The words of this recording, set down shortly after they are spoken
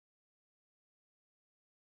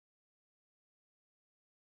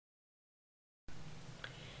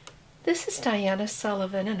This is Diana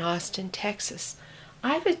Sullivan in Austin, Texas.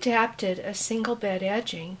 I've adapted a single bed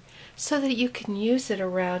edging so that you can use it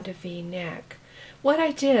around a V-neck. What I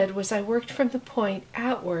did was I worked from the point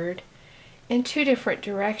outward in two different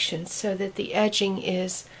directions so that the edging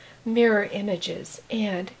is mirror images,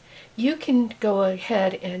 and you can go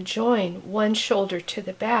ahead and join one shoulder to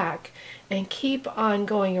the back and keep on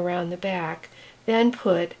going around the back, then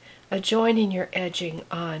put a join in your edging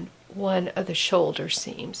on one of the shoulder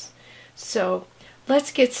seams. So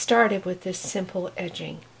let's get started with this simple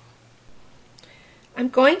edging. I'm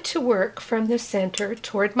going to work from the center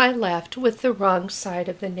toward my left with the wrong side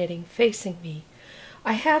of the knitting facing me.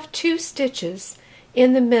 I have 2 stitches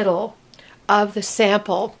in the middle of the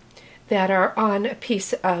sample that are on a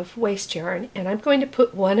piece of waste yarn, and I'm going to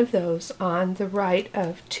put one of those on the right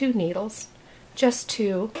of 2 needles, just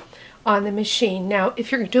 2 on the machine. Now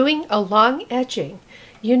if you're doing a long edging,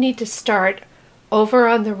 you need to start over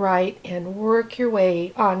on the right and work your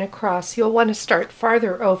way on across. You'll want to start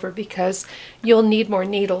farther over because you'll need more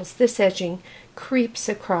needles. This edging creeps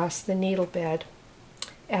across the needle bed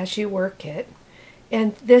as you work it.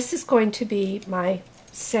 And this is going to be my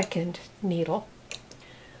second needle.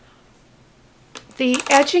 The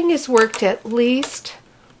edging is worked at least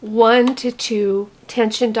 1 to 2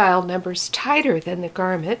 tension dial numbers tighter than the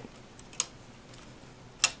garment.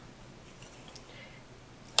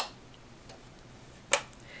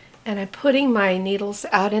 And I'm putting my needles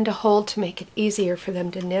out into hold to make it easier for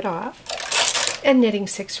them to knit off, and knitting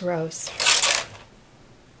 6 rows.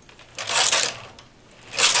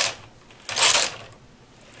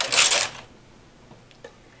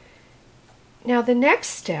 Now the next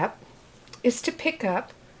step is to pick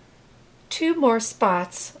up 2 more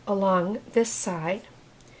spots along this side,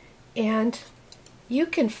 and you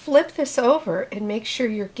can flip this over and make sure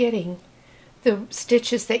you're getting the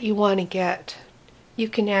stitches that you want to get. You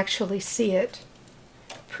can actually see it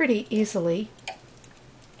pretty easily.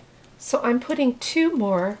 So I'm putting 2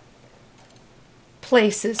 more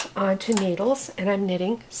places onto needles, and I'm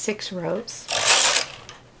knitting 6 rows.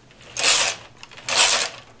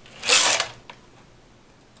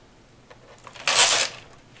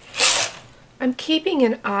 I'm keeping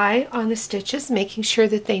an eye on the stitches, making sure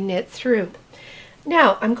that they knit through.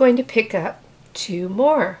 Now I'm going to pick up 2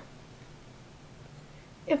 more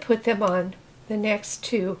and put them on the next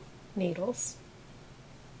 2 needles.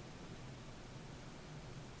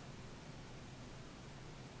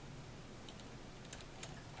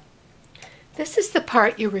 This is the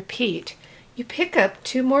part you repeat. You pick up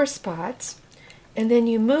 2 more spots, and then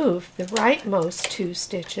you move the rightmost 2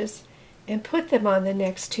 stitches and put them on the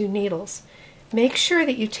next 2 needles. Make sure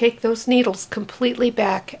that you take those needles completely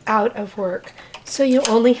back out of work so you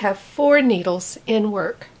only have 4 needles in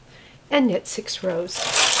work, and knit 6 rows.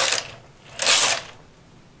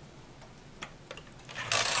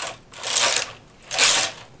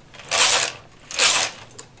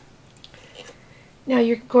 Now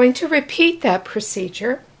you're going to repeat that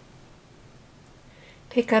procedure.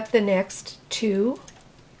 Pick up the next 2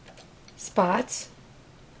 spots.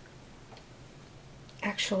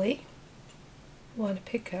 Actually, I want to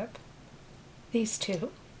pick up these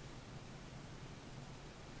 2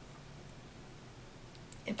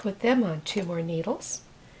 and put them on 2 more needles.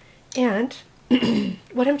 And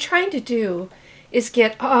what I'm trying to do is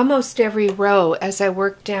get almost every row as I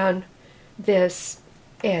work down this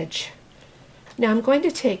edge. Now I'm going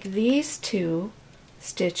to take these 2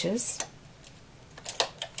 stitches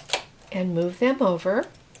and move them over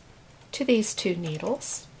to these 2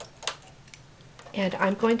 needles, and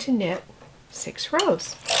I'm going to knit 6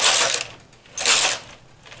 rows.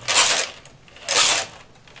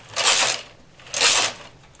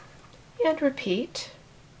 And repeat.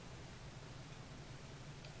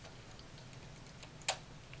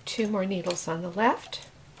 2 more needles on the left.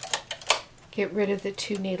 Get rid of the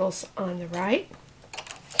 2 needles on the right,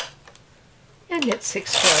 and knit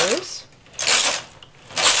 6 rows.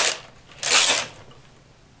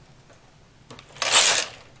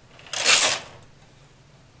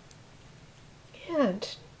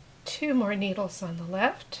 And 2 more needles on the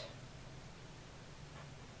left.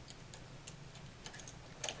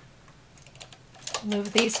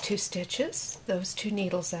 Move these 2 stitches, those 2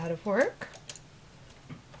 needles out of work,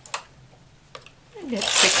 and knit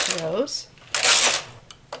 6 rows.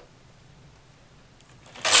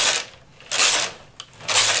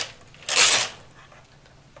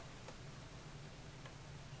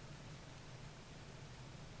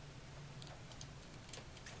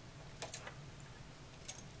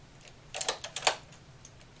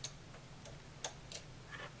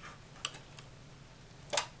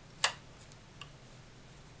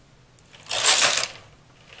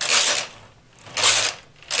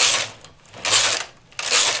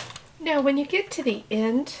 Now when you get to the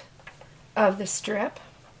end of the strip,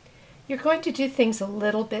 you're going to do things a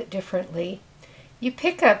little bit differently. You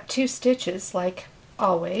pick up 2 stitches like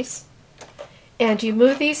always, and you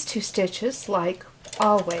move these 2 stitches like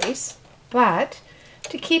always, but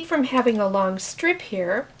to keep from having a long strip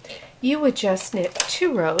here, you would just knit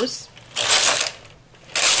 2 rows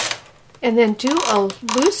and then do a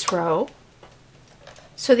loose row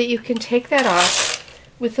so that you can take that off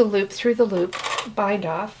with the loop through the loop bind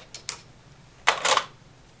off.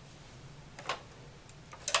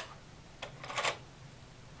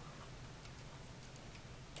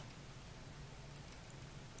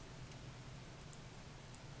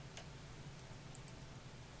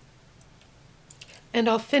 And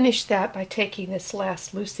I'll finish that by taking this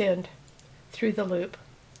last loose end through the loop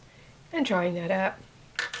and drawing that up.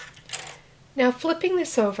 Now flipping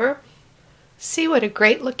this over, see what a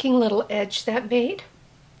great looking little edge that made?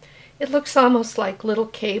 It looks almost like little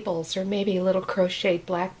cables or maybe little crocheted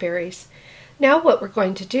blackberries. Now what we're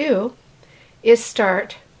going to do is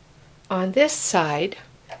start on this side,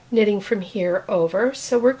 knitting from here over.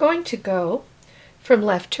 So we're going to go from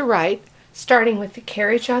left to right, starting with the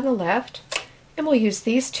carriage on the left, and we'll use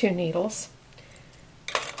these 2 needles.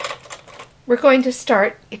 We're going to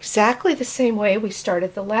start exactly the same way we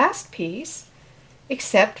started the last piece,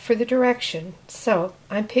 except for the direction. So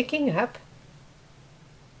I'm picking up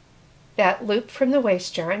that loop from the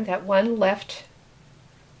waist yarn, that one left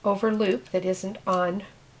over loop that isn't on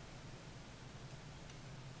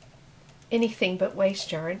anything but waist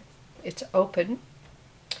yarn. It's open.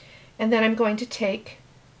 And then I'm going to take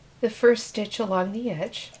the first stitch along the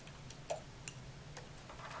edge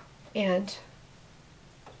and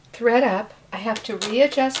thread up. I have to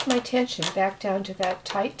readjust my tension back down to that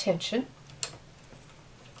tight tension.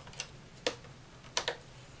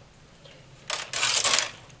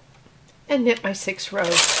 And knit my 6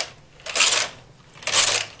 rows.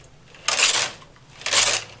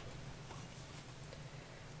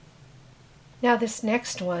 Now this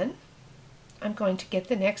next one, I'm going to get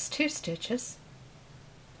the next 2 stitches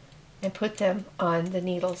and put them on the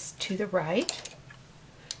needles to the right.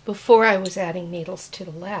 Before I was adding needles to the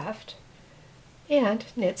left, and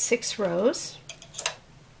knit 6 rows.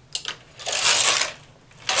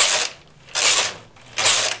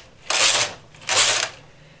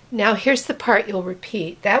 Now here's the part you'll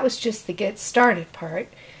repeat. That was just the get started part,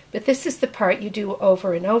 but this is the part you do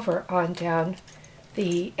over and over on down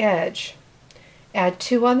the edge. Add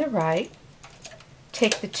 2 on the right,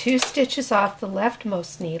 take the 2 stitches off the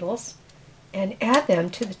leftmost needles and add them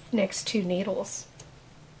to the next 2 needles.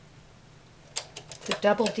 It's a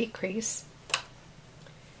double decrease,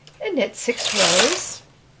 and knit 6 rows.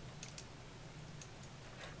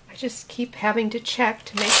 I just keep having to check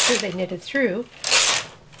to make sure they knitted through.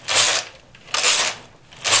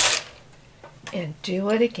 And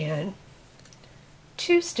do it again.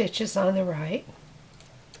 2 stitches on the right.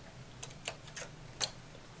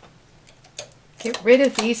 Get rid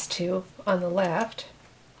of these 2 on the left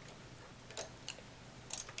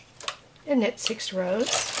and knit 6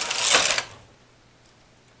 rows.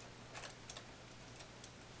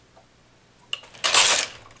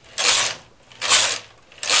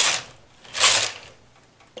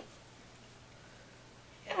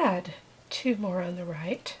 Add 2 more on the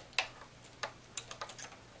right.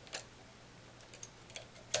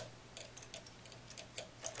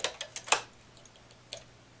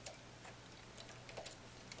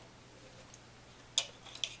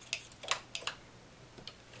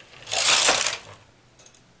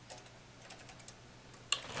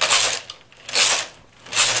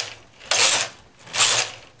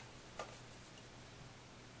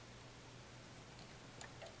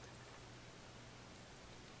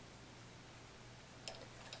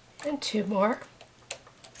 And 2 more.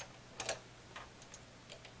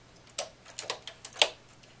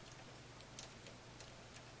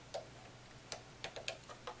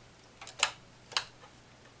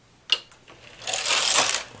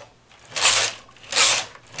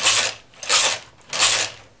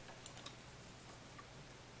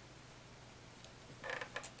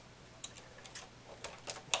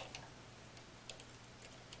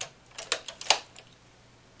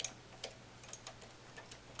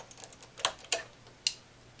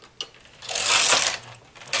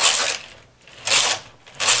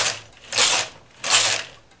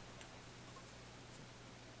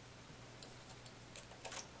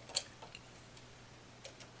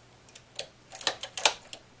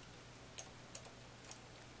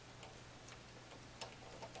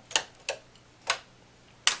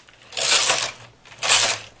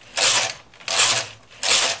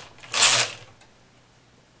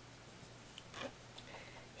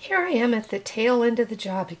 here I am at the tail end of the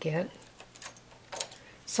job again.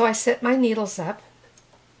 So I set my needles up,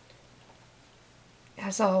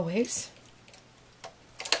 as always,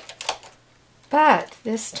 but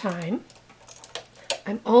this time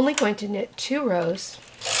I'm only going to knit 2 rows,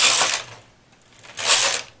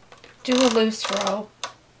 do a loose row,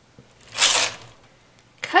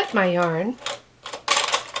 cut my yarn,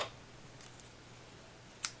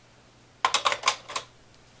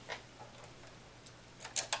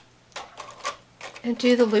 and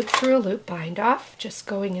do the loop through a loop bind off, just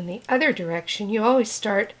going in the other direction. You always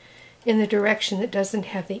start in the direction that doesn't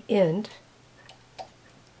have the end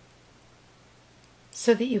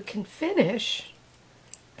so that you can finish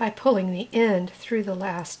by pulling the end through the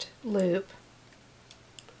last loop.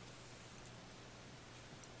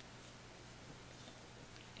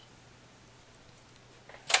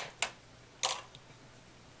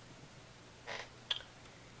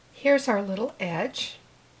 Here's our little edge.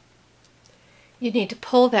 You need to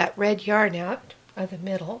pull that red yarn out of the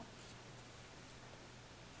middle.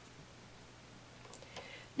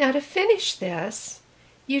 Now to finish this,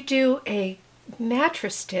 you do a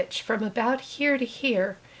mattress stitch from about here to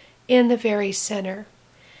here in the very center.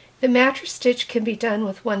 The mattress stitch can be done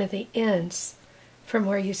with one of the ends from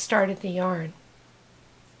where you started the yarn.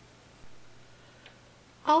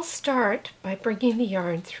 I'll start by bringing the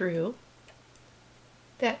yarn through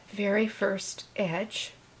that very first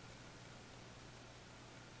edge,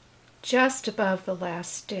 just above the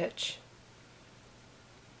last stitch.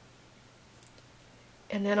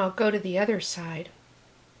 And then I'll go to the other side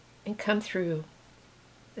and come through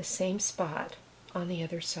the same spot on the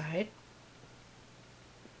other side.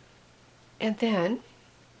 And then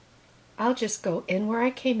I'll just go in where I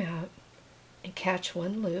came out and catch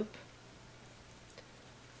 1 loop.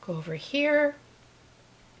 Go over here,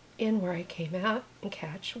 in where I came out and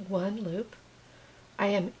catch 1 loop. I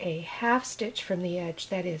am a half stitch from the edge,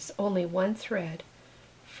 that is only 1 thread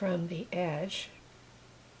from the edge.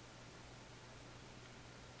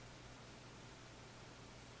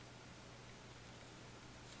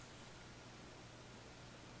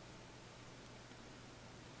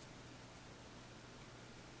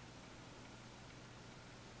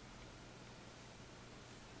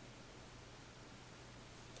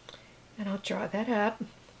 And I'll draw that up,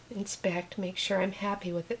 inspect, make sure I'm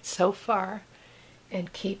happy with it so far,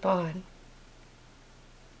 and keep on.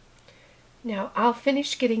 Now I'll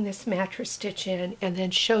finish getting this mattress stitch in and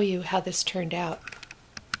then show you how this turned out.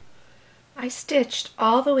 I stitched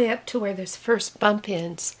all the way up to where this first bump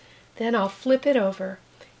ends, then I'll flip it over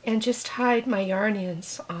and just hide my yarn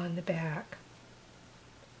ends on the back.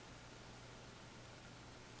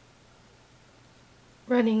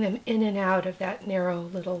 Running them in and out of that narrow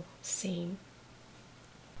little seam.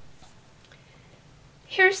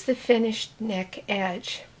 Here's the finished neck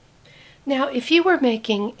edge. Now if you were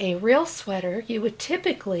making a real sweater, you would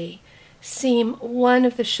typically seam one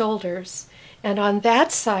of the shoulders, and on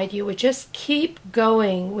that side you would just keep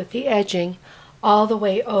going with the edging all the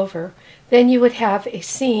way over. Then you would have a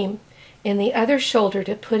seam in the other shoulder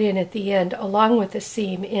to put in at the end along with the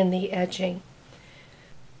seam in the edging.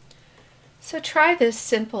 So try this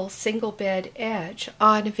simple single bed edge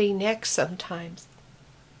on a V-neck sometimes.